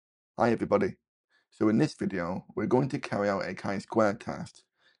Hi everybody. So in this video, we're going to carry out a chi-square test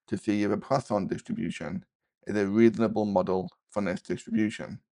to see if a Poisson distribution is a reasonable model for this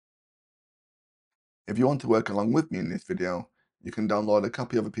distribution. If you want to work along with me in this video, you can download a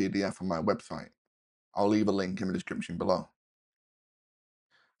copy of a PDF from my website. I'll leave a link in the description below.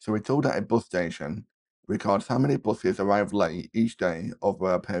 So we're told at a bus station records how many buses arrive late each day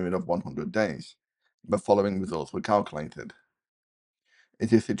over a period of 100 days. The following results were calculated.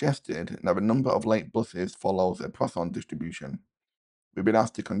 It is suggested that the number of late buses follows a Poisson distribution. We've been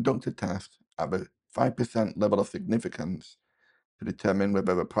asked to conduct a test at the 5% level of significance to determine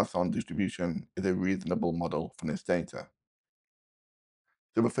whether the Poisson distribution is a reasonable model for this data.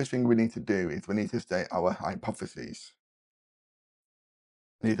 So the first thing we need to do is we need to state our hypotheses.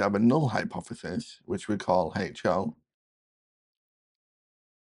 We need to have a null hypothesis, which we call HO,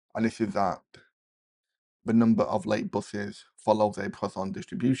 and this is that the number of late buses follows a Poisson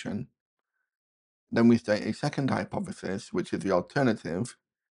distribution. Then we state a second hypothesis, which is the alternative,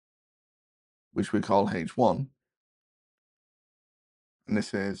 which we call H1, and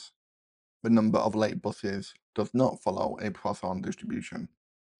this is the number of late buses does not follow a Poisson distribution.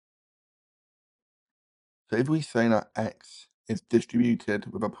 So if we say that X is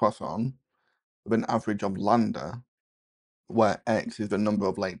distributed with a Poisson with an average of lambda, where X is the number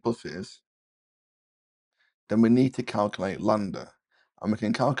of late buses, then we need to calculate lambda, and we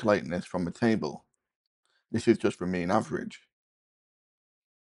can calculate this from the table. This is just the mean average.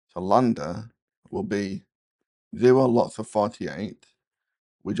 So lambda will be 0 lots of 48.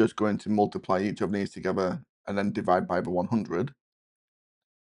 We're just going to multiply each of these together and then divide by the 100,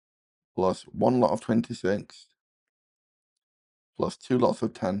 plus 1 lot of 26, plus 2 lots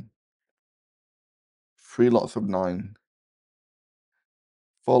of 10, 3 lots of 9,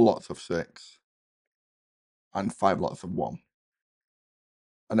 4 lots of 6, and 5 lots of 1.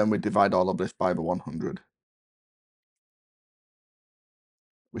 And then we divide all of this by the 100.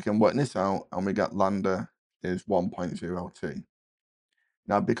 We can work this out and we get lambda is 1.02.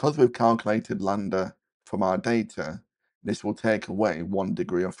 Now, because we've calculated lambda from our data, this will take away 1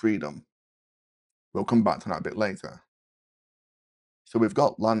 degree of freedom. We'll come back to that a bit later. So we've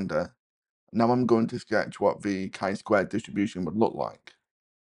got lambda. Now I'm going to sketch what the chi-square distribution would look like.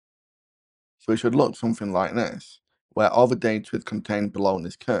 So it should look something like this, where all the data is contained below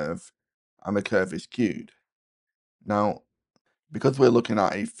this curve, and the curve is skewed. Now, because we're looking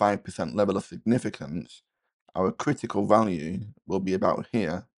at a 5% level of significance, our critical value will be about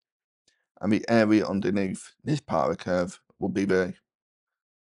here, and the area underneath this part of the curve will be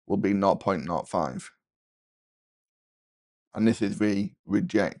 0.05. And this is the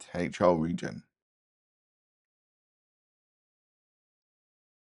reject HO region.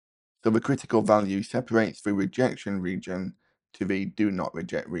 So the critical value separates the rejection region to the do not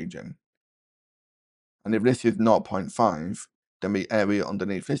reject region. And if this is 0.5, then the area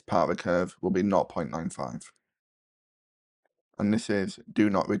underneath this part of the curve will be 0.95. And this is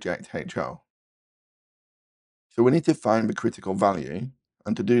do not reject HO. So we need to find the critical value,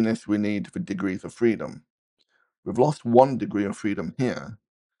 and to do this we need the degrees of freedom. We've lost 1 degree of freedom here,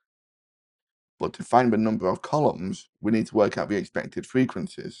 but to find the number of columns, we need to work out the expected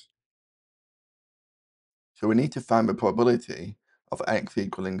frequencies. So we need to find the probability of x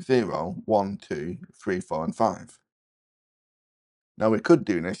equaling 0, 1, 2, 3, 4, and 5. Now we could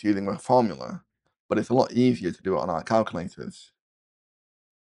do this using a formula, but it's a lot easier to do it on our calculators.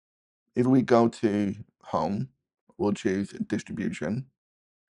 If we go to Home, we'll choose Distribution,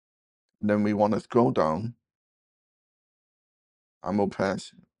 and then we want to scroll down, and we'll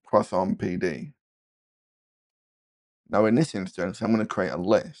press Poisson PD. Now in this instance, I'm going to create a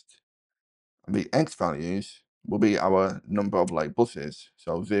list, and the x values will be our number of late buses,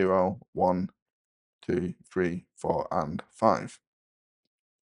 so 0, 1, 2, 3, 4, and 5.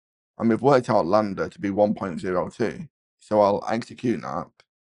 And we've worked out lambda to be 1.02, so I'll execute that,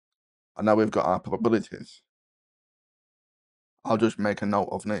 and now we've got our probabilities. I'll just make a note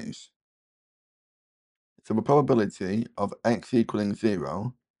of these. So the probability of x equaling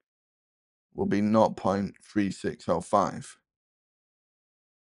 0 will be 0.3605.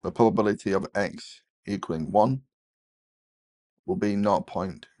 The probability of x equaling 1 will be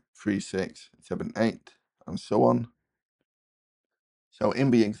 0.3678, and so on. So in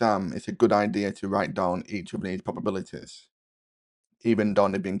the exam, it's a good idea to write down each of these probabilities, even though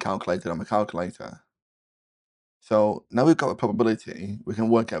they've been calculated on the calculator. So now we've got a probability, we can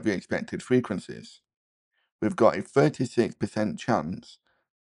work out the expected frequencies. We've got a 36% chance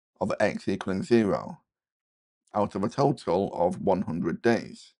of x equaling 0 out of a total of 100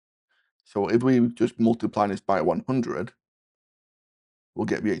 days. So if we just multiply this by 100, we'll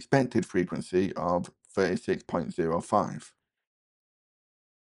get the expected frequency of 36.05.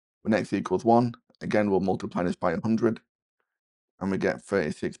 When x equals 1, again we'll multiply this by 100, and we get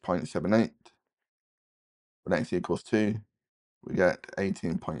 36.78. When x equals 2, we get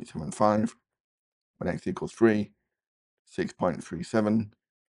 18.75. When x equals 3, 6.37, and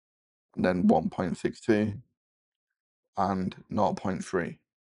then 1.62, and 0.3.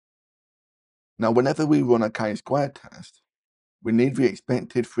 Now, whenever we run a chi-square test, we need the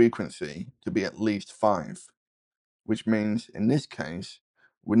expected frequency to be at least 5, which means in this case,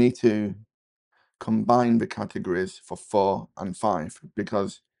 we need to combine the categories for 4 and 5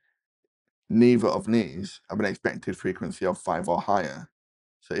 because neither of these have an expected frequency of 5 or higher.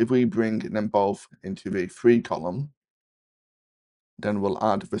 So if we bring them both into the 3 column, then we'll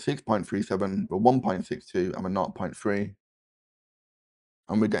add the 6.37, the 1.62, and the 0.3,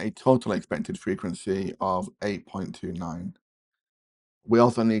 and we get a total expected frequency of 8.29. We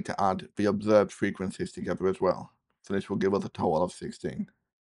also need to add the observed frequencies together as well, so this will give us a total of 16.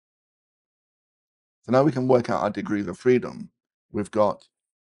 So now we can work out our degrees of freedom. We've got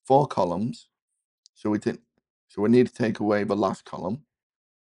 4 columns, so we need to take away the last column.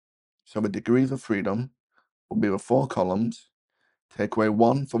 So the degrees of freedom will be the 4 columns, take away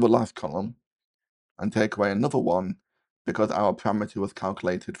 1 for the last column, and take away another 1 because our parameter was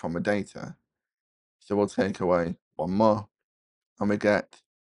calculated from the data. So we'll take away 1 more, and we get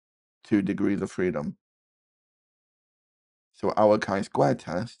 2 degrees of freedom. So our chi-square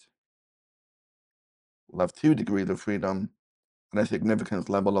test will have 2 degrees of freedom and a significance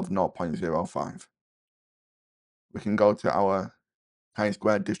level of 0.05. We can go to our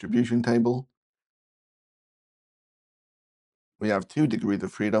chi-square distribution table. We have 2 degrees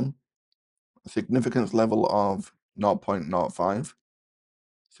of freedom, a significance level of 0.05.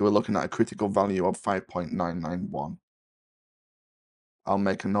 So we're looking at a critical value of 5.991. I'll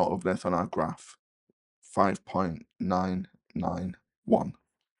make a note of this on our graph. 5.991.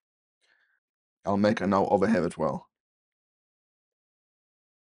 I'll make a note over here as well.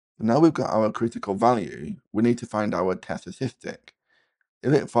 Now we've got our critical value, we need to find our test statistic.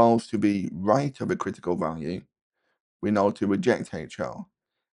 If it falls to the right of a critical value, we know to reject HO.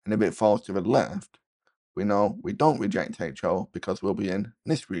 And if it falls to the left, we know we don't reject HO because we'll be in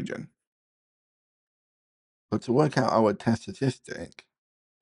this region. But to work out our test statistic,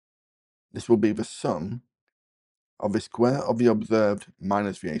 this will be the sum of the square of the observed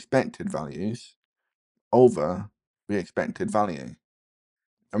minus the expected values over the expected value.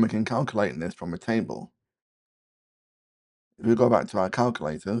 And we can calculate this from a table. If we go back to our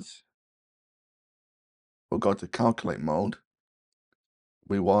calculators, we'll go to calculate mode.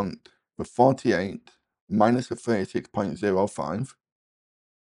 We want the 48 minus the 36.05.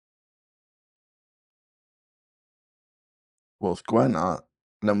 We'll square that,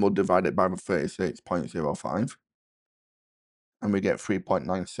 and then we'll divide it by the 36.05, and we get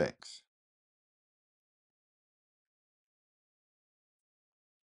 3.96.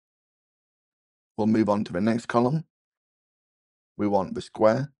 We'll move on to the next column. We want the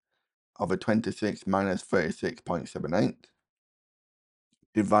square of a 26 minus 36.78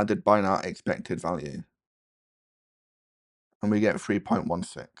 divided by our expected value, and we get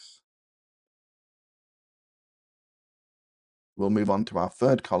 3.16. We'll move on to our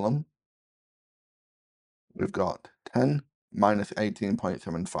third column. We've got 10 minus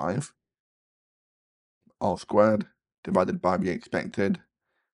 18.75 all squared divided by the expected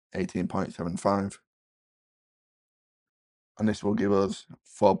 18.75, and this will give us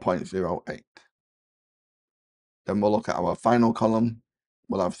 4.08. Then we'll look at our final column.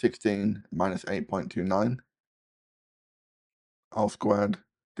 We'll have 16 minus 8.29 all squared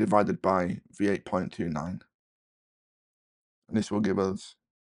divided by the 8.29, and this will give us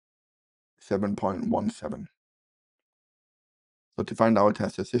 7.17. So to find our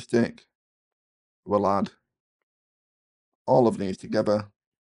test statistic, we'll add all of these together,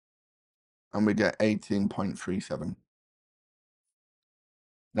 and we get 18.37.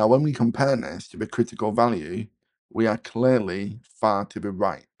 Now, when we compare this to the critical value, we are clearly far to the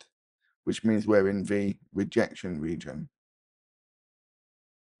right, which means we're in the rejection region.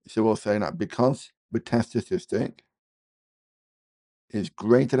 So we'll say that because the test statistic is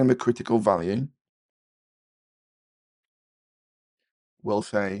greater than the critical value, we'll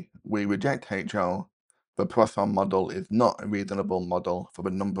say we reject HL. The Poisson model is not a reasonable model for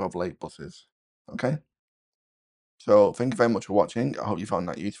the number of late buses. Okay? So thank you very much for watching. I hope you found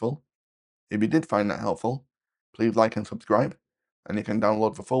that useful. If you did find that helpful, please like and subscribe, and you can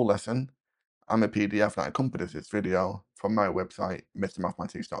download the full lesson and a PDF that accompanies this video from my website,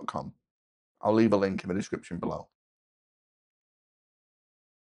 mrmathematics.com. I'll leave a link in the description below.